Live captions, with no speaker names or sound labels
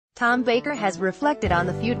Tom Baker has reflected on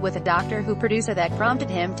the feud with a Doctor Who producer that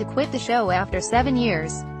prompted him to quit the show after 7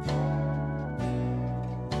 years.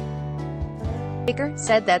 Baker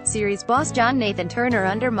said that series boss John Nathan Turner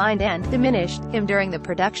undermined and diminished him during the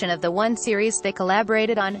production of the one series they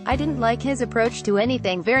collaborated on. "I didn't like his approach to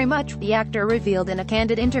anything very much," the actor revealed in a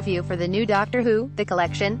candid interview for the new Doctor Who, The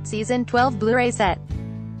Collection, Season 12 Blu-ray set.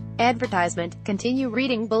 Advertisement. Continue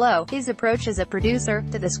reading below. "His approach as a producer,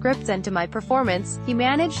 to the scripts and to my performance, he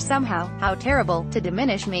managed somehow, how terrible, to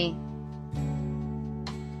diminish me.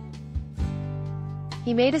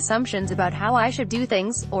 He made assumptions about how I should do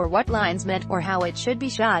things, or what lines meant, or how it should be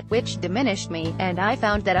shot, which diminished me, and I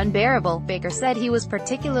found that unbearable." Baker said he was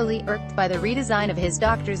particularly irked by the redesign of his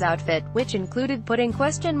Doctor's outfit, which included putting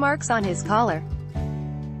question marks on his collar.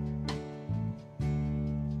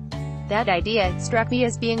 "That idea struck me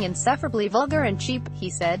as being insufferably vulgar and cheap," he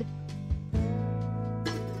said.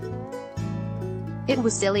 "It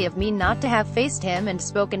was silly of me not to have faced him and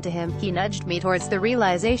spoken to him. He nudged me towards the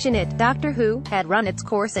realization it, Doctor Who, had run its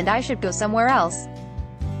course and I should go somewhere else.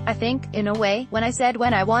 I think, in a way, when I said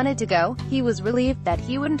when I wanted to go, he was relieved that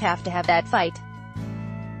he wouldn't have to have that fight.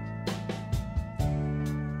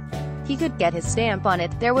 He could get his stamp on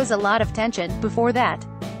it. There was a lot of tension before that.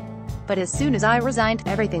 But as soon as I resigned,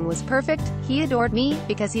 everything was perfect. He adored me,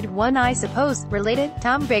 because he'd won, I suppose." Related,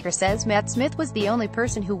 Tom Baker says Matt Smith was the only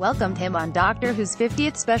person who welcomed him on Doctor Who's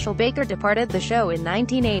 50th special. Baker departed the show in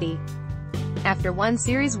 1980. After one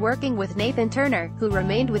series working with Nathan Turner, who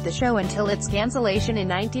remained with the show until its cancellation in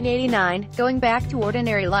 1989, going back to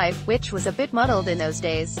ordinary life, which was a bit muddled in those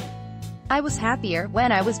days. "I was happier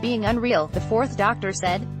when I was being unreal," the fourth Doctor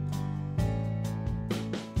said.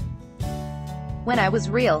 "When I was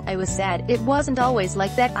real, I was sad. It wasn't always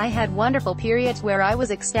like that. I had wonderful periods where I was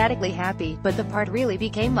ecstatically happy, but the part really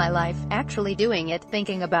became my life, actually doing it,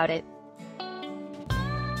 thinking about it.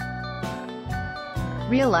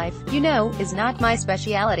 Real life, you know, is not my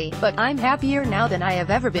speciality, but I'm happier now than I have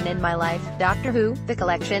ever been in my life." Doctor Who, The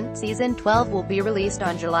Collection, Season 12 will be released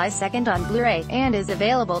on July 2nd on Blu-ray, and is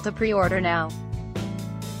available to pre-order now.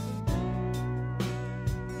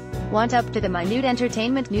 Want up to the minute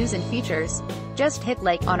entertainment news and features? Just hit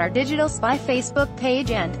like on our Digital Spy Facebook page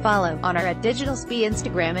and follow on our @DigitalSpy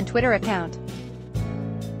Instagram and Twitter account.